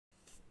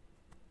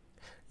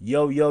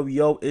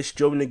Yo, it's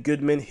Jonah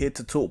Goodman here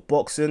to talk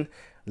boxing.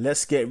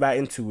 Let's get right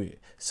into it.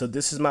 So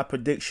this is my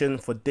prediction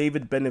for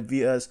David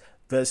Benavidez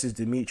versus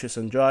Demetrius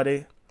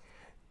Andrade.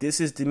 This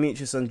is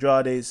Demetrius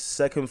Andrade's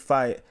second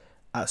fight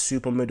at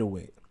super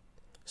middleweight.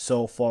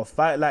 So for a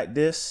fight like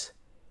this,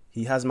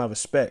 he has my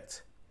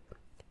respect.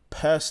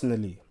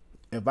 Personally,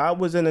 if I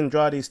was in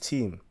Andrade's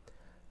team,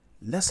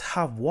 let's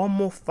have one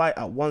more fight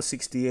at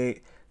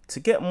 168 to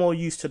get more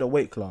used to the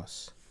weight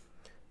class.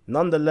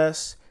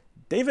 Nonetheless,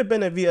 David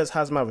Benavidez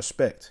has my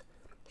respect.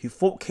 He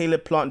fought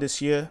Caleb Plant this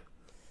year,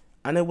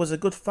 and it was a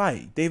good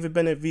fight. David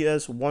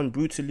Benavidez won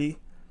brutally,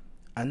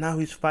 and now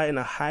he's fighting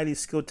a highly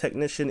skilled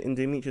technician in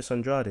Demetrius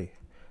Andrade.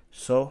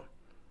 So,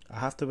 I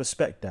have to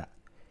respect that.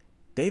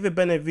 David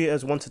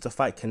Benavidez wanted to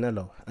fight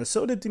Canelo, and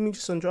so did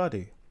Demetrius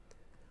Andrade.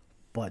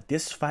 But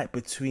this fight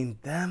between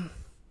them,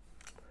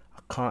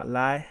 I can't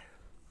lie,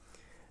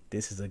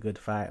 this is a good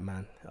fight,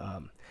 man.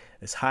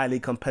 It's highly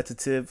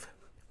competitive.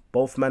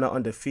 Both men are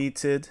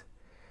undefeated.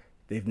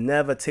 They've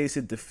never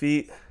tasted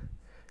defeat.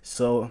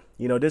 So,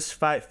 this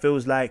fight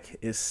feels like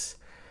it's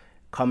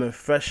coming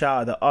fresh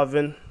out of the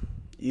oven,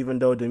 even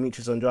though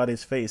Demetrius Andrade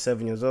is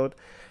 37 years old.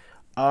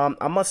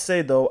 I must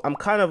say, though, I'm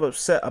kind of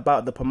upset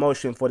about the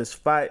promotion for this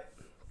fight.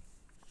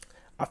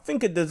 I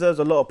think it deserves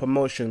a lot of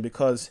promotion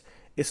because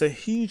it's a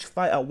huge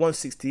fight at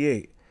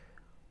 168.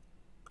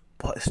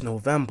 But it's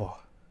November.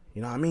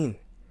 You know what I mean?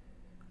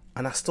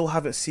 And I still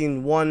haven't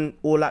seen one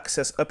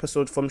all-access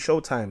episode from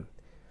Showtime.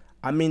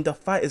 I mean, the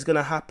fight is going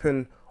to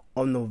happen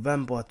on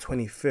November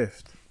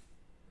 25th.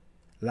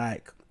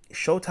 Like,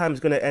 Showtime's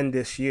going to end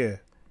this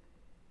year.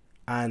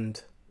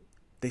 And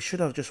they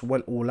should have just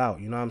went all out,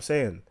 you know what I'm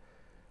saying?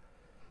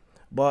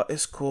 But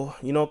it's cool,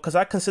 because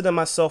I consider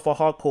myself a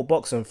hardcore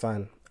boxing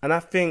fan. And I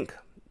think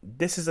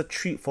this is a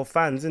treat for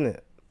fans, isn't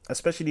it?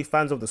 Especially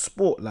fans of the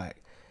sport. Like,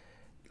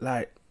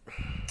 they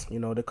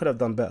could have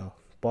done better.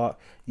 But,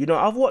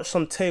 I've watched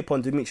some tape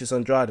on Demetrius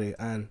Andrade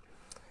and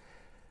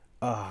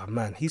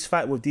man, his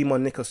fight with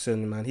Demon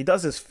Nicholson, man. He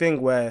does this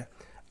thing where,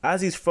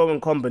 as he's throwing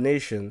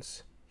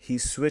combinations, he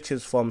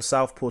switches from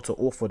southpaw to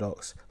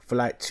orthodox for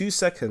like 2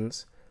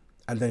 seconds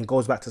and then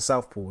goes back to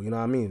southpaw, you know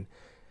what I mean?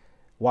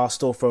 While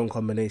still throwing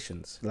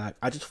combinations. Like,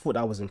 I just thought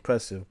that was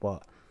impressive,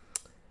 but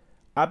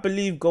I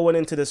believe going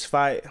into this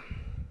fight,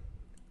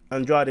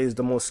 Andrade is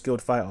the most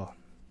skilled fighter.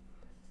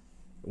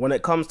 When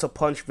it comes to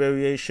punch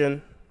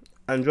variation,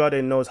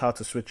 Andrade knows how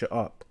to switch it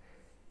up.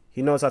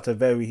 He knows how to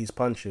vary his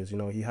punches.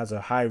 He has a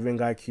high ring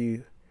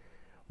IQ.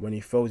 When he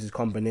throws his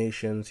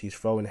combinations, he's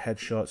throwing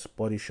headshots,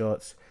 body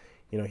shots.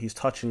 He's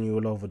touching you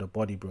all over the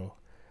body, bro.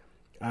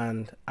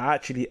 And I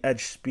actually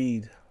edge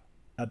speed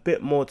a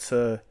bit more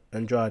to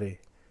Andrade.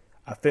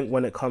 I think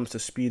when it comes to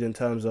speed in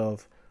terms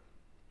of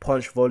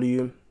punch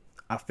volume,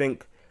 I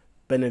think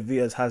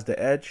Benavidez has the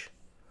edge.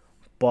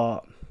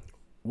 But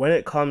when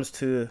it comes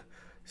to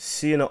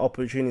seeing an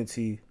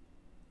opportunity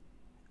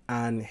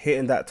and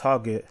hitting that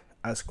target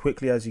as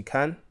quickly as you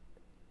can,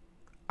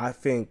 I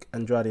think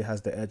Andrade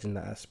has the edge in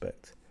that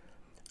aspect.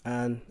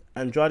 And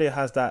Andrade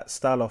has that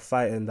style of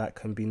fighting that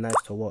can be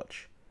nice to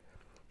watch.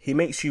 He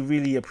makes you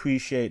really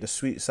appreciate the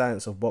sweet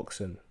science of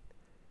boxing.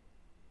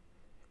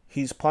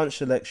 His punch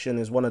selection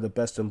is one of the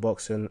best in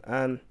boxing,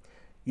 and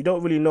you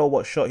don't really know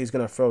what shot he's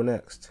going to throw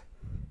next.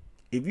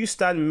 If you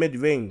stand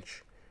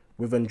mid-range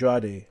with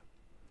Andrade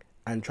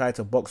and try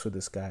to box with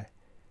this guy,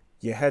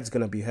 your head's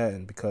going to be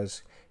hurting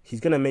because he's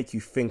going to make you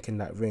think in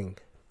that ring.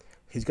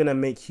 He's going to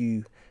make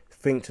you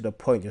think to the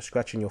point you're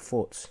scratching your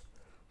thoughts.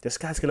 This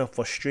guy's going to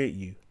frustrate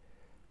you.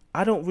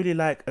 I don't really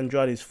like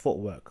Andrade's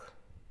footwork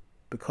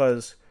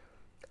because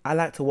I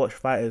like to watch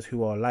fighters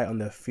who are light on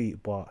their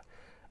feet but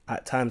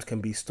at times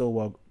can still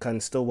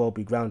well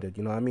be grounded,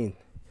 you know what I mean?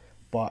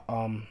 But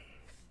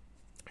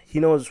he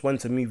knows when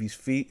to move his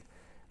feet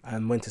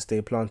and when to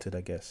stay planted,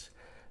 I guess.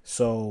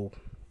 So,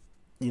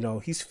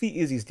 his feet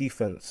is his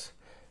defense.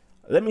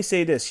 Let me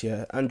say this,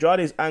 yeah.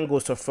 Andrade's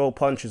angles to throw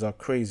punches are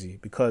crazy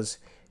because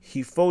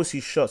he throws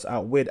his shots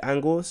at weird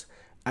angles.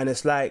 And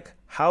it's like,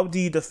 how do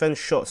you defend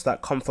shots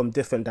that come from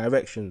different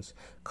directions?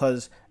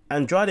 Because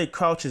Andrade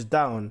crouches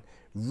down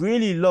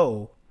really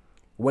low.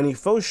 When he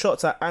throws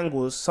shots at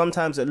angles,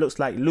 sometimes it looks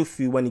like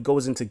Luffy when he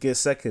goes into gear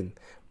second.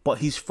 But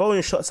he's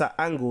throwing shots at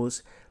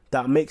angles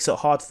that makes it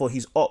hard for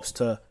his ops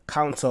to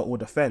counter or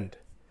defend.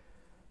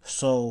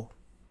 So,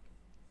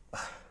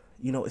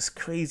 it's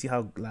crazy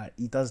how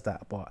he does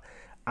that. But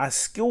as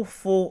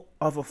skillful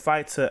of a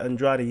fighter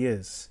Andrade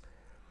is,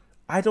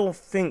 I don't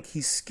think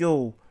his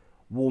skill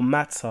will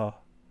matter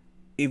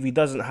if he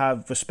doesn't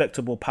have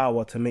respectable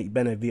power to make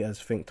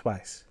Benavidez think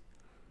twice.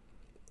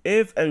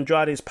 If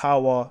Andrade's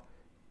power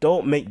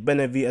don't make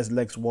Benavidez'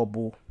 legs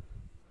wobble,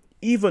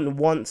 even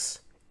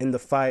once in the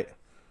fight,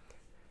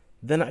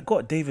 then I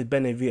got David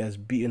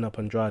Benavidez beating up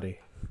Andrade.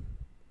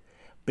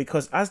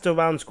 Because as the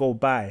rounds go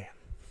by,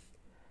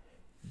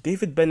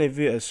 David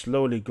Benavidez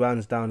slowly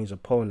grinds down his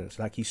opponents.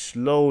 Like, he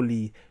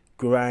slowly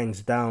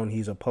grinds down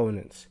his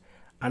opponents.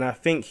 And I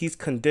think his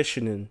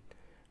conditioning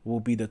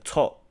will be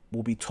top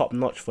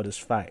notch for this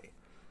fight.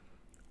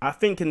 I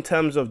think in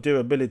terms of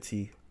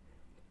durability,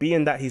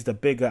 being that he's the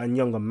bigger and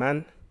younger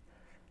man,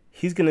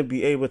 he's going to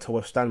be able to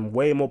withstand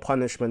way more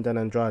punishment than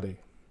Andrade.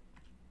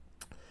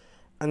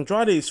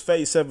 Andrade is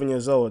 37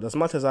 years old. As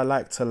much as I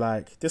like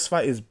to this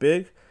fight is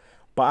big,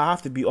 but I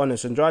have to be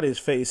honest, Andrade is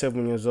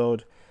 37 years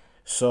old.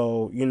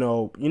 So, you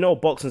know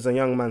boxing's a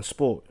young man's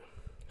sport.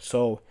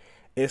 So,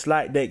 it's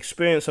like the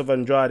experience of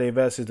Andrade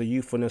versus the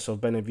youthfulness of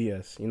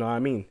Benavidez. You know what I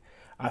mean?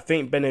 I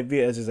think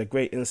Benavidez is a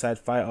great inside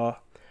fighter.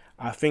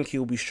 I think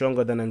he'll be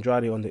stronger than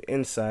Andrade on the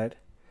inside.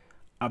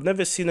 I've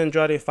never seen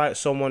Andrade fight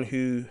someone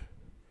who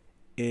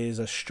is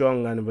as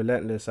strong and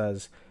relentless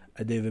as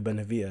a David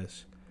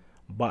Benavidez.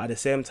 But at the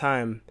same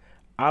time,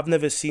 I've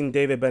never seen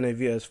David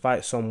Benavidez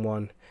fight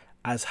someone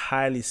as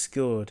highly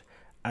skilled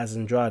as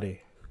Andrade.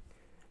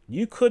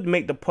 You could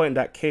make the point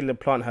that Caleb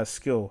Plant has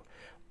skill,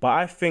 but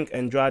I think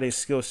Andrade's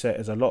skill set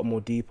is a lot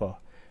more deeper.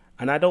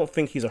 And I don't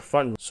think he's a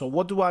front runner. So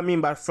what do I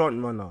mean by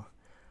front runner?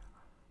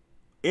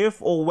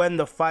 If or when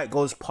the fight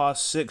goes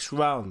past 6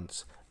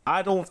 rounds,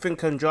 I don't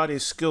think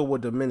Andrade's skill will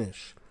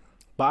diminish.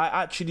 But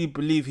I actually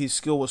believe his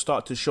skill will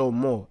start to show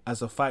more as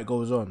the fight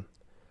goes on.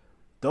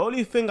 The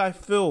only thing I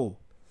feel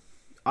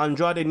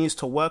Andrade needs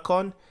to work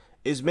on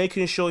is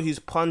making sure his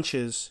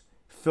punches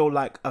feel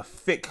like a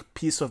thick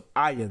piece of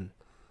iron.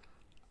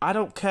 I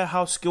don't care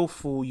how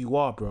skillful you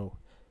are, bro.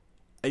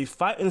 A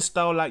fighting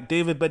style like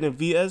David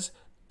Benavidez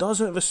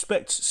doesn't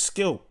respect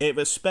skill. It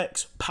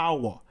respects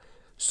power.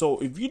 So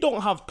if you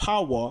don't have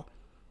power,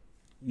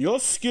 your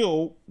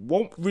skill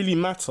won't really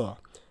matter.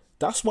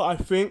 That's what I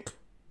think,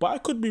 but I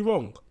could be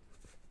wrong.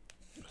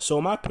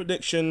 So my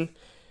prediction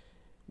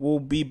will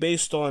be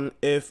based on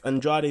if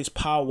Andrade's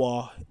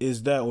power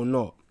is there or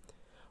not.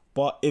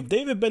 But if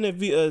David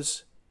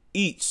Benavidez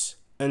eats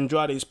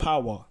Andrade's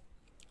power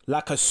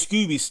like a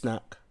Scooby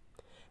snack,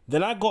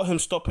 then I got him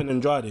stopping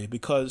Andrade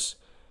because,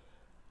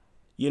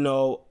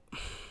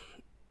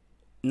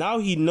 now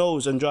he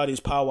knows Andrade's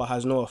power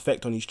has no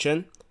effect on his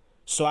chin.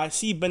 So I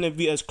see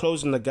Benavidez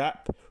closing the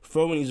gap,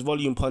 throwing his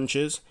volume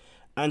punches,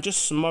 and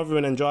just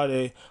smothering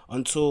Andrade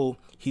until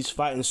his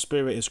fighting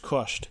spirit is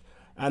crushed.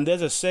 And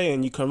there's a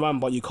saying, you can run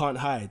but you can't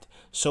hide.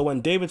 So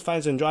when David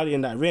finds Andrade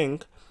in that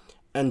ring,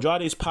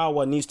 Andrade's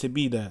power needs to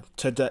be there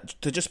to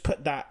just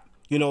put that,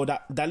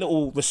 that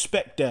little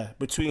respect there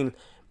between,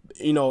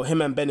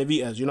 him and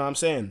Benavidez. You know what I'm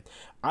saying?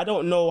 I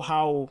don't know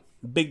how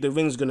big the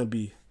ring's going to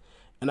be.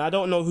 And I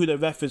don't know who the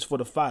ref is for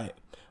the fight.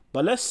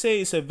 But let's say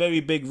it's a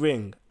very big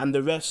ring and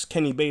the ref's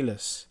Kenny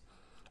Bayless.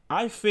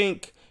 I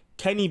think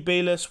Kenny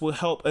Bayless will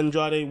help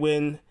Andrade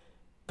win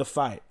the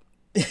fight.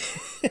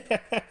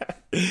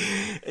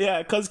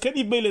 Yeah, because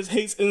Kenny Bayless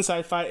hates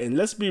inside fighting.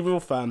 Let's be real,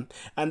 fam.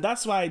 And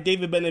that's why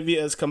David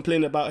Benavidez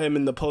complained about him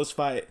in the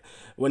post-fight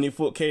when he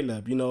fought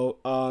Caleb.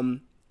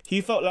 He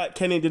felt like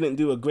Kenny didn't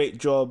do a great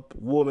job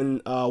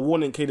warning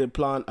Caleb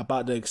Plant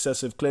about the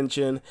excessive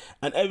clinching.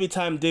 And every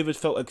time David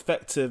felt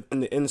effective in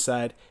the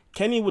inside,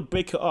 Kenny would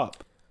break it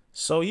up.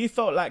 So he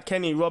felt like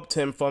Kenny robbed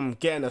him from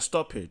getting a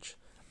stoppage.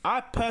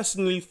 I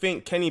personally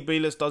think Kenny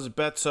Bayless does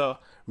better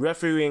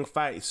refereeing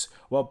fights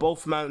where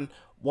both men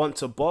want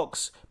to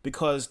box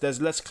because there's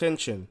less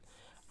clinching.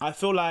 I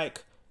feel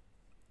like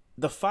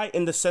the fight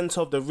in the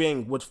center of the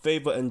ring would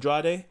favor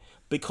Andrade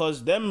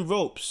because them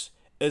ropes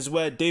is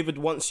where David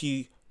wants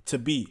you to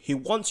be. He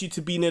wants you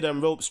to be near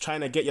them ropes, trying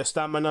to get your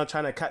stamina,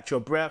 trying to catch your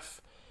breath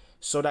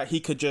so that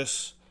he could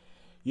just,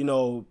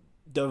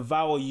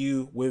 devour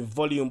you with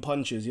volume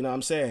punches. You know what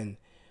I'm saying?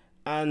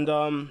 And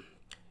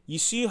you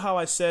see how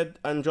I said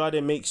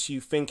Andrade makes you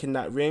think in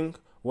that ring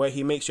where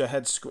he makes your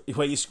head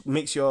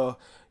makes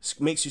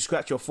you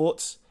scratch your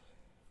thoughts.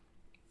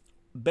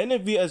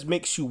 Benavidez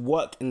makes you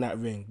work in that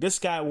ring. This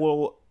guy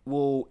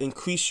will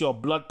increase your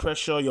blood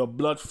pressure, your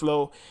blood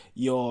flow,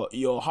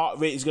 your heart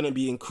rate is going to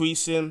be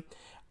increasing.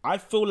 I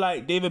feel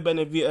like David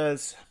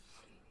Benavidez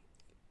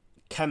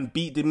can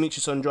beat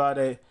Demetrius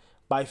Andrade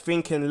by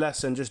thinking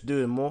less and just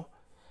doing more.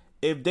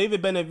 If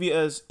David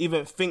Benavidez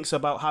even thinks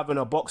about having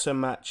a boxing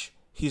match,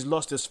 he's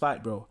lost this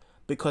fight, bro.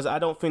 Because I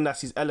don't think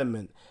that's his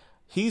element.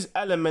 His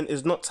element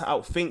is not to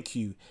outthink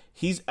you.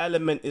 His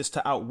element is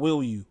to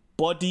outwill you.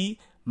 Body,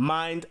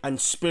 mind, and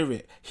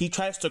spirit. He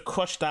tries to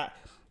crush that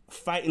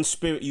fighting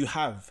spirit you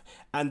have.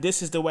 And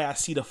this is the way I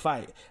see the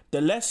fight.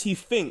 The less he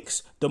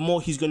thinks, the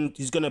more he's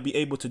gonna be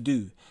able to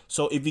do.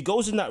 So if he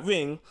goes in that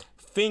ring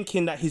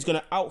thinking that he's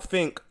gonna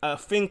outthink a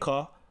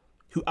thinker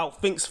who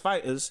outthinks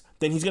fighters,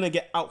 then he's gonna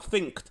get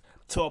outthinked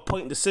to a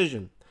point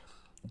decision.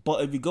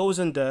 But if he goes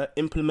in there,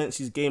 implements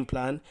his game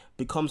plan,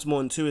 becomes more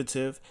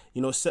intuitive,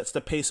 sets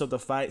the pace of the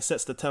fight,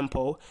 sets the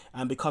tempo,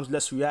 and becomes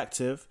less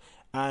reactive,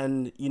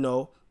 and,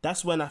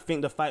 that's when I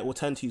think the fight will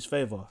turn to his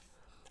favor.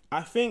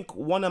 I think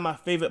one of my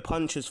favorite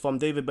punches from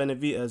David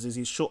Benavidez is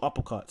his short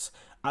uppercuts.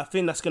 I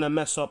think that's going to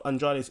mess up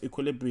Andrade's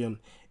equilibrium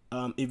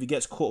if he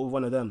gets caught with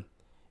one of them.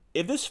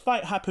 If this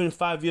fight happened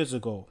 5 years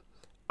ago,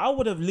 I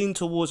would have leaned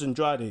towards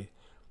Andrade,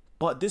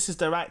 but this is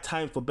the right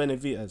time for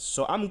Benavidez,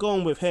 so I'm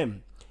going with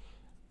him.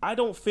 I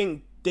don't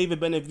think David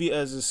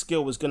Benavidez's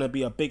skill is going to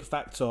be a big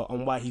factor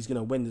on why he's going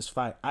to win this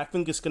fight. I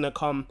think it's going to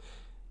come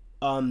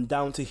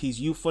down to his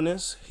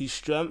youthfulness, his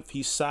strength,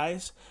 his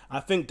size. I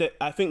think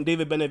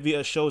David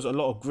Benavidez shows a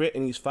lot of grit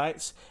in his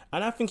fights,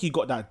 and I think he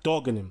got that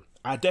dog in him.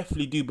 I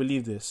definitely do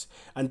believe this.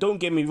 And don't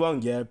get me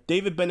wrong, yeah,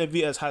 David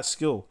Benavidez has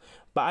skill,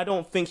 but I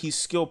don't think his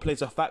skill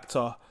plays a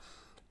factor.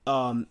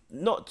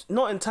 Not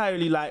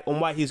entirely like on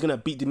why he's gonna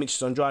beat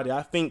Demetrius Andrade.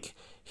 I think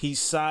his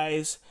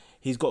size,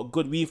 he's got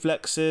good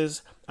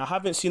reflexes. I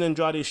haven't seen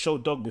Andrade show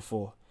dog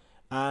before,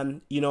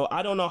 and you know,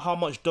 I don't know how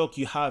much dog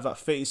you have at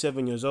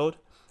 37 years old.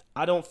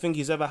 I don't think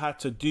he's ever had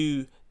to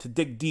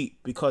dig deep,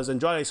 because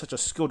Andrade is such a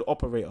skilled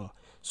operator.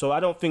 So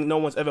I don't think no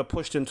one's ever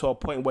pushed him to a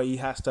point where he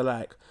has to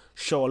like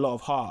show a lot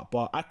of heart.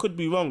 But I could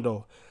be wrong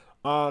though.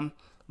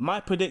 My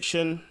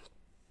prediction,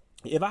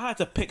 if I had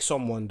to pick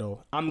someone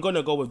though, I'm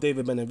gonna go with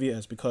David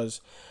Benavidez,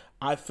 because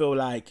I feel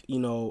like, you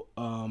know,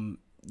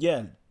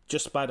 yeah,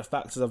 just by the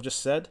factors I've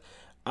just said,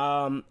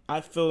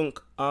 I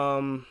think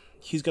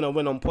he's gonna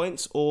win on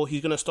points, or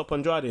he's gonna stop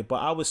Andrade.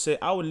 But I would say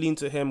I would lean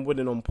to him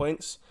winning on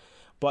points.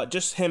 But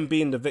just him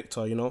being the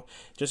victor, you know,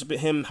 just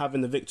him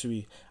having the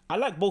victory. I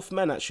like both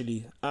men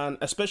actually, and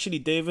especially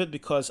David,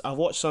 because I've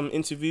watched some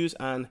interviews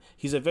and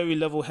he's a very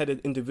level-headed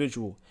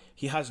individual.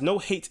 He has no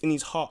hate in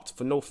his heart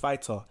for no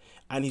fighter,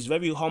 and he's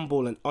very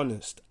humble and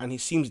honest, and he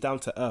seems down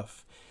to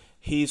earth.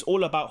 He's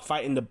all about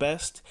fighting the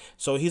best,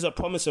 so he's a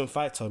promising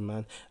fighter,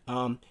 man.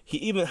 He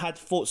even had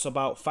thoughts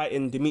about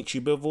fighting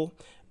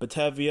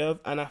Benavidez,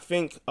 and I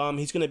think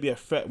he's going to be a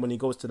threat when he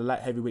goes to the light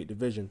heavyweight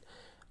division.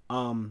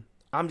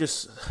 I'm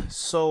just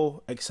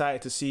so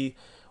excited to see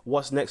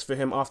what's next for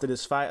him after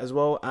this fight as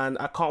well, and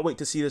I can't wait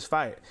to see this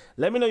fight.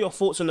 Let me know your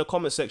thoughts in the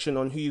comment section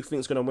on who you think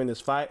is going to win this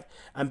fight,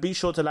 and be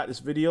sure to like this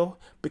video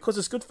because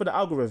it's good for the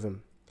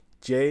algorithm.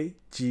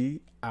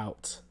 JG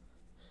out.